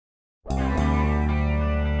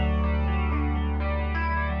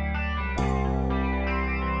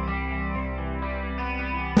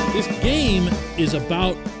This game is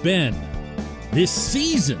about Ben. This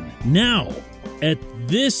season, now, at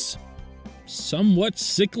this somewhat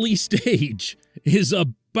sickly stage, is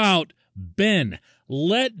about Ben.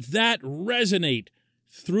 Let that resonate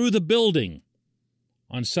through the building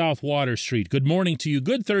on South Water Street. Good morning to you.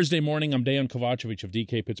 Good Thursday morning. I'm Dejan Kovacevic of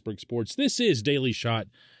DK Pittsburgh Sports. This is Daily Shot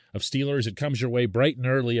of Steelers. It comes your way bright and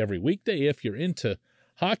early every weekday if you're into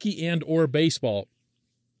hockey and or baseball.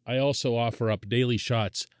 I also offer up daily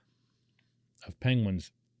shots of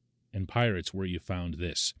Penguins and Pirates where you found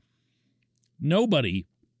this. Nobody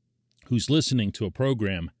who's listening to a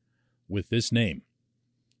program with this name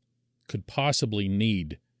could possibly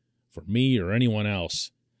need for me or anyone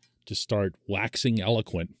else to start waxing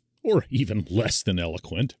eloquent, or even less than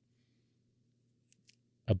eloquent,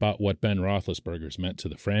 about what Ben Roethlisberger's meant to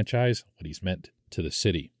the franchise, what he's meant to the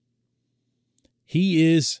city.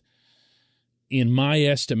 He is, in my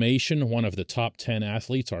estimation, one of the top 10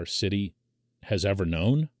 athletes our city has ever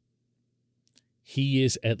known. He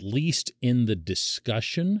is at least in the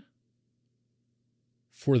discussion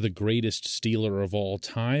for the greatest Steeler of all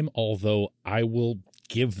time, although I will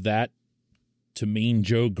give that to Mean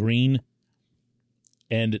Joe Green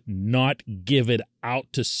and not give it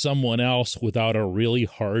out to someone else without a really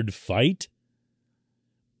hard fight.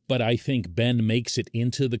 But I think Ben makes it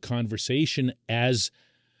into the conversation as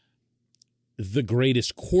the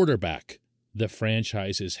greatest quarterback the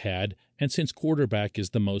franchise has had. And since quarterback is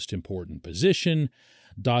the most important position, ...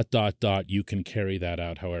 you can carry that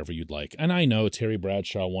out however you'd like. And I know Terry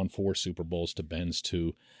Bradshaw won 4 Super Bowls to Ben's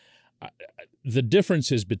 2. The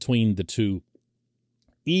differences between the two,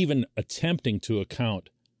 even attempting to account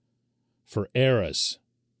for eras,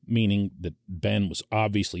 meaning that Ben was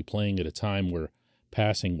obviously playing at a time where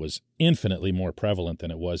passing was infinitely more prevalent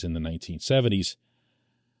than it was in the 1970s,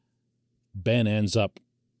 Ben ends up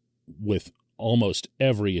with almost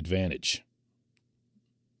every advantage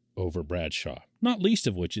over Bradshaw, not least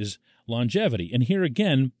of which is longevity. And here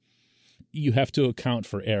again, you have to account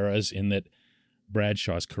for eras in that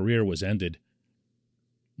Bradshaw's career was ended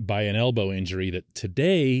by an elbow injury that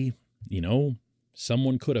today,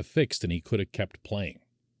 someone could have fixed and he could have kept playing.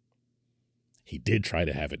 He did try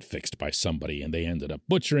to have it fixed by somebody and they ended up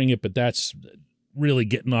butchering it, but that's really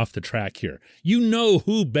getting off the track here. You know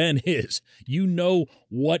who Ben is. You know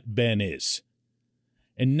what Ben is.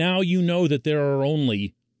 And now you know that there are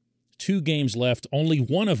only 2 games left, only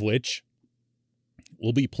one of which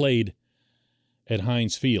will be played at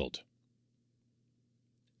Heinz Field.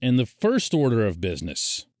 And the first order of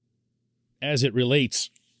business, as it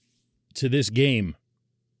relates to this game,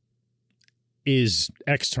 is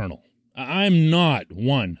external. I'm not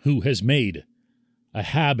one who has made a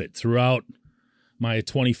habit throughout my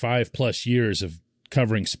 25-plus years of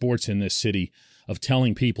covering sports in this city of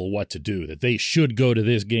telling people what to do, that they should go to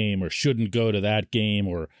this game or shouldn't go to that game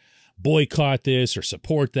or boycott this or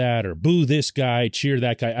support that or boo this guy, cheer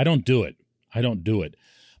that guy. I don't do it.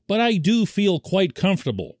 But I do feel quite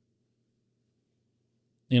comfortable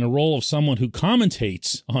in a role of someone who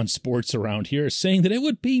commentates on sports around here, saying that it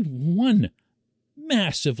would be one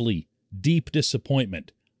massively deep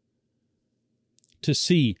disappointment to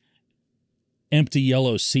see empty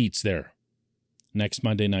yellow seats there next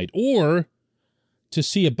Monday night, or to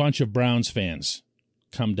see a bunch of Browns fans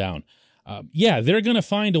come down. They're going to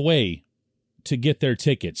find a way to get their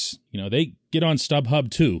tickets. They get on StubHub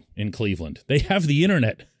too in Cleveland. They have the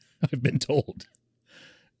internet, I've been told.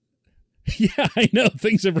 Yeah, I know,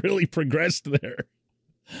 things have really progressed there.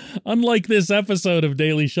 Unlike this episode of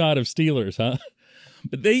Daily Shot of Steelers, huh?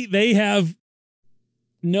 But they have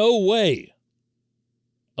no way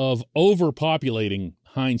of overpopulating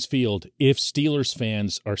Heinz Field if Steelers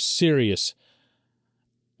fans are serious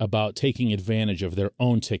about taking advantage of their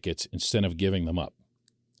own tickets instead of giving them up,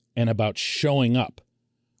 and about showing up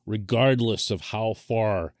regardless of how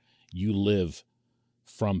far you live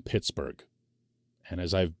from Pittsburgh. And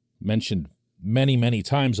as I've mentioned many, many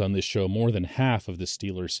times on this show, more than half of the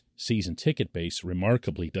Steelers' season ticket base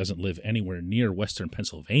remarkably doesn't live anywhere near Western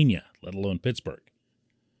Pennsylvania, let alone Pittsburgh.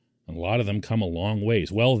 And a lot of them come a long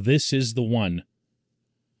ways. Well, this is the one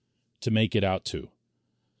to make it out to.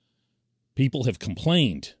 People have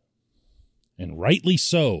complained, and rightly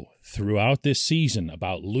so, throughout this season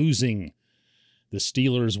about losing the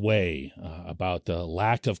Steelers' way, about the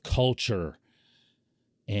lack of culture,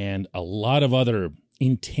 and a lot of other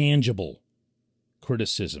intangible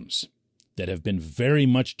criticisms that have been very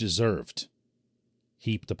much deserved,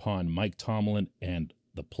 heaped upon Mike Tomlin and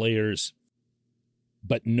the players.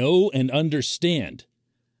 But know and understand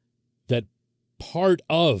that part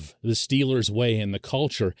of the Steelers' way and the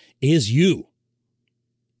culture is you.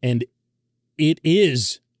 And it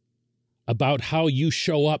is about how you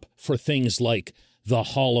show up for things like the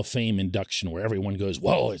Hall of Fame induction, where everyone goes,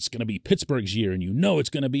 whoa, it's going to be Pittsburgh's year, and you know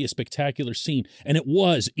it's going to be a spectacular scene. And it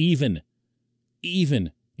was, even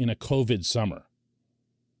in a COVID summer.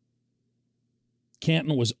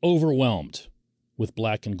 Canton was overwhelmed with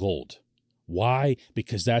black and gold. Why?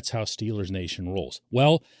 Because that's how Steelers Nation rolls.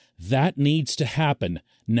 Well, that needs to happen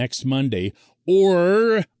next Monday,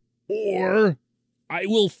 or I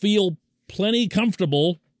will feel plenty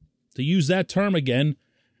comfortable, to use that term again,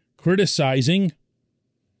 criticizing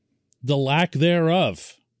the lack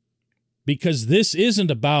thereof. Because this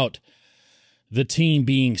isn't about the team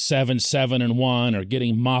being 7-1 or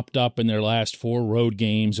getting mopped up in their last 4 road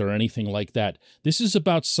games or anything like that. This is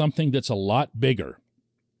about something that's a lot bigger.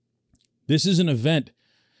 This is an event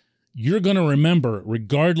you're going to remember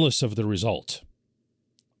regardless of the result,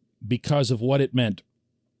 because of what it meant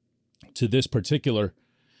to this particular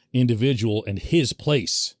individual and his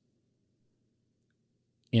place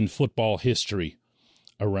in football history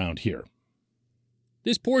around here.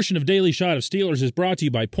 This portion of Daily Shot of Steelers is brought to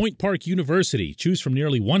you by Point Park University. Choose from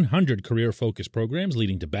nearly 100 career-focused programs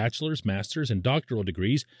leading to bachelor's, master's, and doctoral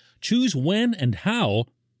degrees. Choose when and how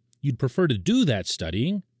you'd prefer to do that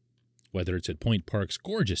studying, whether it's at Point Park's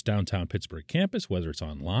gorgeous downtown Pittsburgh campus, whether it's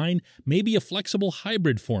online, maybe a flexible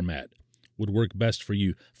hybrid format would work best for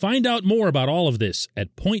you. Find out more about all of this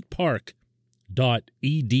at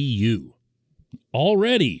pointpark.edu.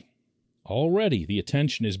 Already, the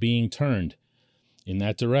attention is being turned in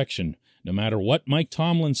that direction. No matter what Mike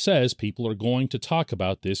Tomlin says, people are going to talk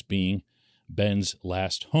about this being Ben's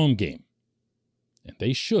last home game. And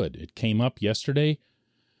they should. It came up yesterday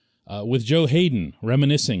with Joe Hayden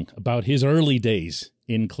reminiscing about his early days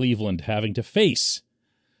in Cleveland, having to face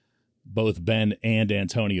both Ben and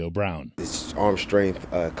Antonio Brown. It's arm strength,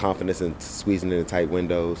 confidence in squeezing into tight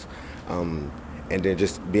windows, and then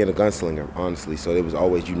just being a gunslinger, honestly. So it was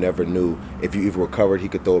always, you never knew if you even recovered, he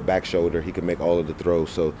could throw a back shoulder, he could make all of the throws.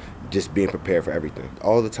 So just being prepared for everything.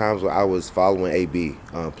 All the times where I was following AB,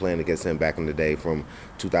 playing against him back in the day from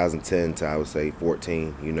 2010 to, I would say,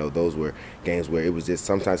 14, those were games where it was just,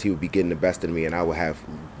 sometimes he would be getting the best of me and I would have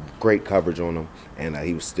great coverage on him, and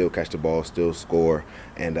he would still catch the ball, still score,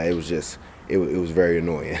 and it was just, it was very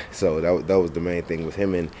annoying. So that was the main thing with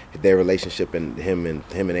him and their relationship, and him and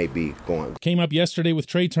AB going. Came up yesterday with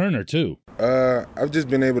Trey Turner too. I've just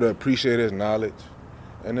been able to appreciate his knowledge,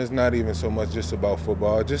 and it's not even so much just about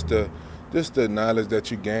football, just the knowledge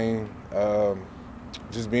that you gain,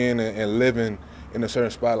 just being and living in a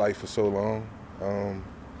certain spotlight for so long,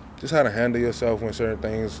 just how to handle yourself when certain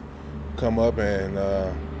things come up, and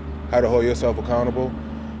how to hold yourself accountable.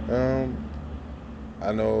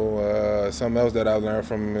 I know something else that I've learned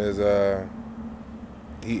from him is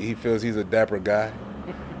he feels he's a dapper guy.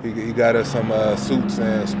 He got us some suits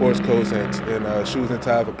and sports coats and shoes and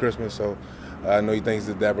tie for Christmas, so I know he thinks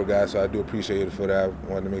he's a dapper guy, so I do appreciate it for that. I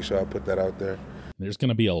wanted to make sure I put that out there. There's going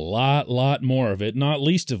to be a lot more of it, not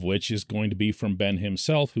least of which is going to be from Ben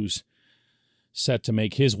himself, who's set to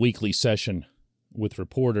make his weekly session with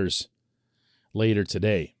reporters later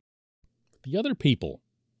today. The other people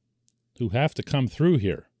who have to come through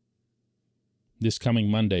here this coming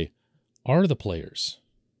Monday are the players.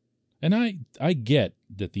 And I get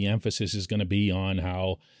that the emphasis is going to be on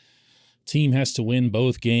how team has to win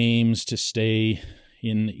both games to stay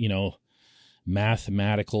in,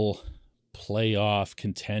 mathematical playoff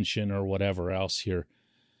contention or whatever else here.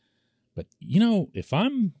 But, if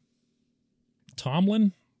I'm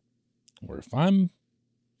Tomlin, or if I'm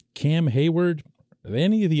Cam Hayward, or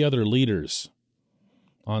any of the other leaders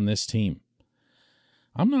on this team,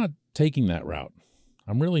 I'm not taking that route.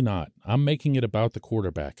 I'm really not. I'm making it about the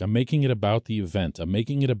quarterback. I'm making it about the event. I'm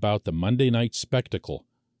making it about the Monday night spectacle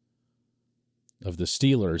of the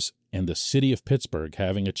Steelers and the city of Pittsburgh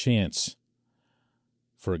having a chance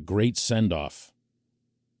for a great send-off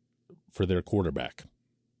for their quarterback.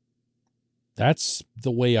 That's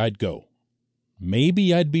the way I'd go.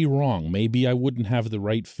 Maybe I'd be wrong. Maybe I wouldn't have the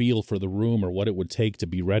right feel for the room or what it would take to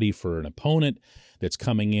be ready for an opponent that's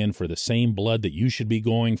coming in for the same blood that you should be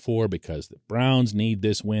going for, because the Browns need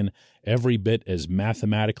this win every bit as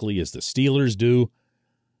mathematically as the Steelers do.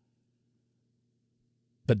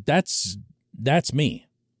 But that's me.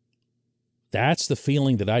 That's the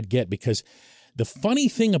feeling that I'd get, because the funny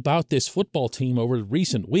thing about this football team over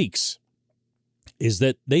recent weeks is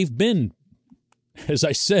that they've been, as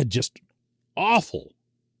I said, just awful,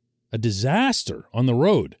 a disaster on the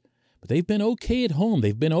road. But they've been okay at home.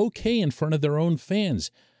 They've been okay in front of their own fans.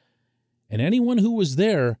 And anyone who was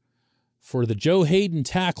there for the Joe Hayden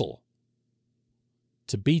tackle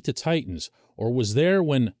to beat the Titans, or was there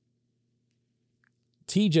when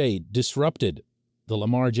TJ disrupted the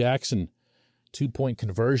Lamar Jackson 2-point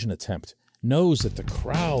conversion attempt, knows that the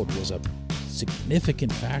crowd was a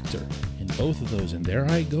significant factor in both of those. And there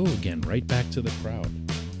I go again, right back to the crowd.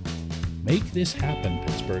 Make this happen,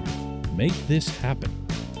 Pittsburgh. Make this happen.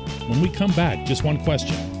 When we come back, just one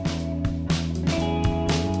question.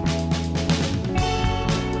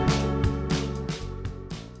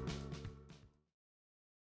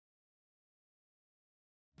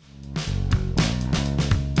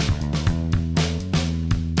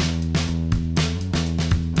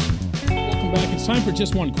 Time for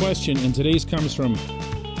just one question, and today's comes from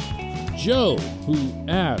Joe, who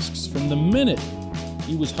asks, from the minute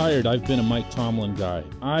he was hired, I've been a Mike Tomlin guy.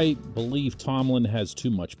 I believe Tomlin has too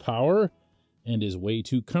much power and is way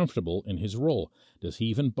too comfortable in his role. Does he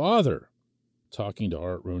even bother talking to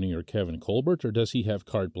Art Rooney or Kevin Colbert, or does he have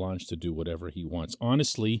carte blanche to do whatever he wants?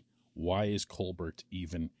 Honestly, why is Colbert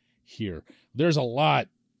even here? There's a lot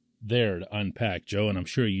there to unpack, Joe, and I'm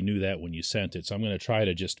sure you knew that when you sent it, so I'm going to try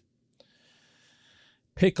to just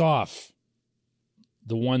pick off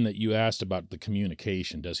the one that you asked about the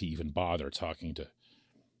communication. Does he even bother talking to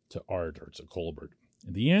Art or to Colbert?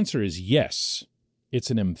 And the answer is yes.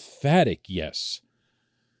 It's an emphatic yes.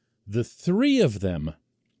 The three of them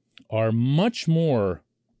are much more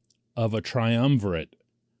of a triumvirate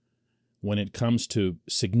when it comes to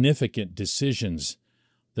significant decisions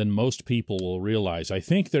than most people will realize. I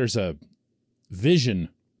think there's a vision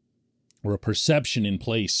or a perception in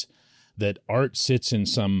place that Art sits in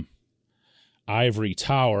some ivory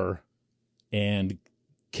tower and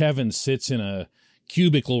Kevin sits in a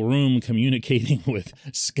cubicle room communicating with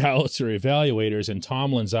scouts or evaluators, and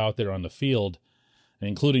Tomlin's out there on the field,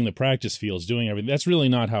 including the practice fields, doing everything. That's really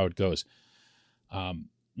not how it goes.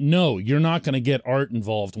 No, you're not going to get Art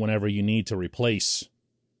involved whenever you need to replace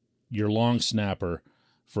your long snapper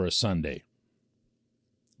for a Sunday.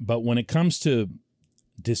 But when it comes to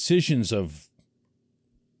decisions of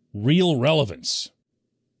real relevance,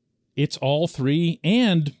 it's all three,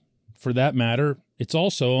 and for that matter, it's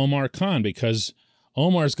also Omar Khan, because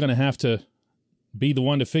Omar's going to have to be the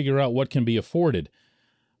one to figure out what can be afforded.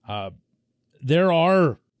 There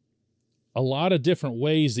are a lot of different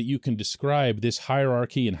ways that you can describe this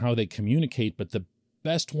hierarchy and how they communicate, but the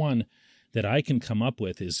best one that I can come up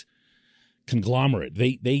with is conglomerate.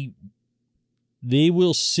 They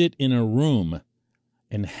will sit in a room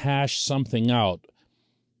and hash something out.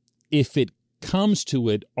 If it comes to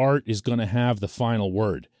it, Art is going to have the final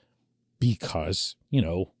word because,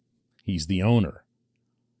 he's the owner.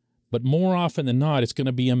 But more often than not, it's going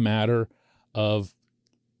to be a matter of,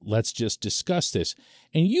 let's just discuss this.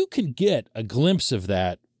 And you can get a glimpse of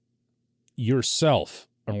that yourself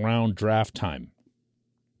around draft time.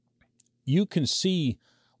 You can see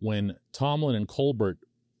when Tomlin and Colbert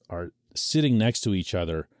are sitting next to each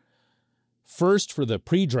other, first for the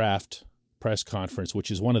pre-draft press conference, which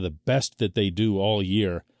is one of the best that they do all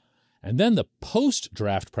year, and then the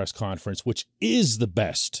post-draft press conference, which is the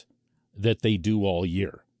best that they do all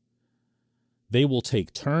year. They will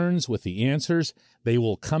take turns with the answers. They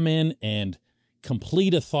will come in and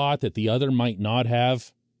complete a thought that the other might not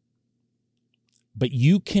have. But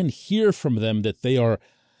you can hear from them that they are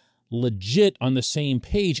legit on the same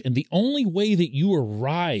page. And the only way that you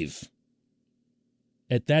arrive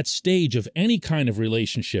at that stage of any kind of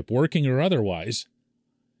relationship, working or otherwise,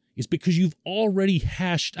 is because you've already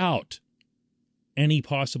hashed out any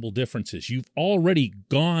possible differences. You've already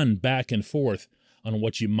gone back and forth on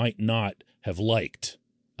what you might not have liked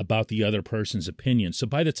about the other person's opinion. So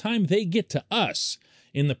by the time they get to us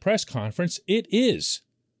in the press conference, it is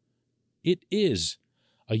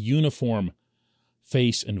a uniform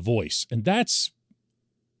face and voice. And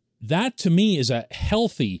that to me is a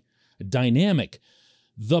healthy dynamic.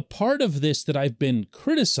 The part of this that I've been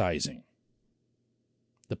criticizing,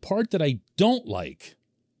 the part that I don't like,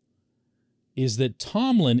 is that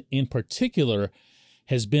Tomlin in particular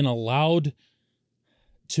has been allowed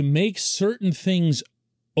to make certain things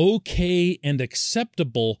okay and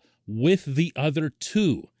acceptable with the other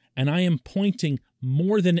two. And I am pointing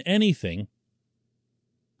more than anything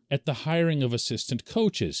at the hiring of assistant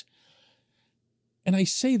coaches. And I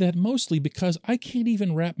say that mostly because I can't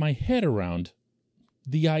even wrap my head around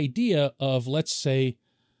the idea of, let's say,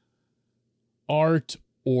 Art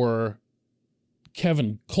or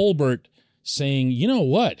Kevin Colbert saying, you know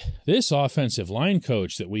what, this offensive line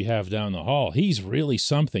coach that we have down the hall, he's really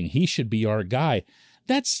something. He should be our guy.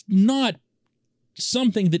 That's not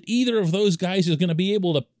something that either of those guys is going to be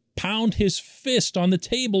able to pound his fist on the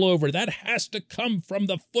table over. That has to come from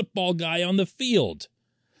the football guy on the field.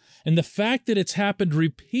 And the fact that it's happened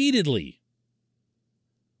repeatedly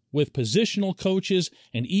with positional coaches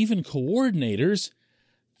and even coordinators,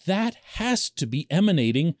 that has to be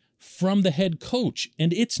emanating from the head coach,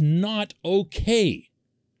 and it's not okay.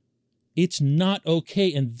 It's not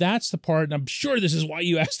okay, and that's the part, and I'm sure this is why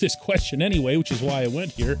you asked this question anyway, which is why I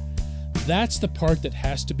went here. That's the part that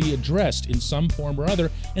has to be addressed in some form or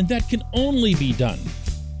other, and that can only be done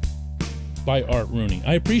by Art Rooney.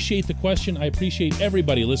 I appreciate the question. I appreciate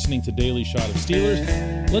everybody listening to Daily Shot of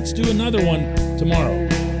Steelers. Let's do another one tomorrow.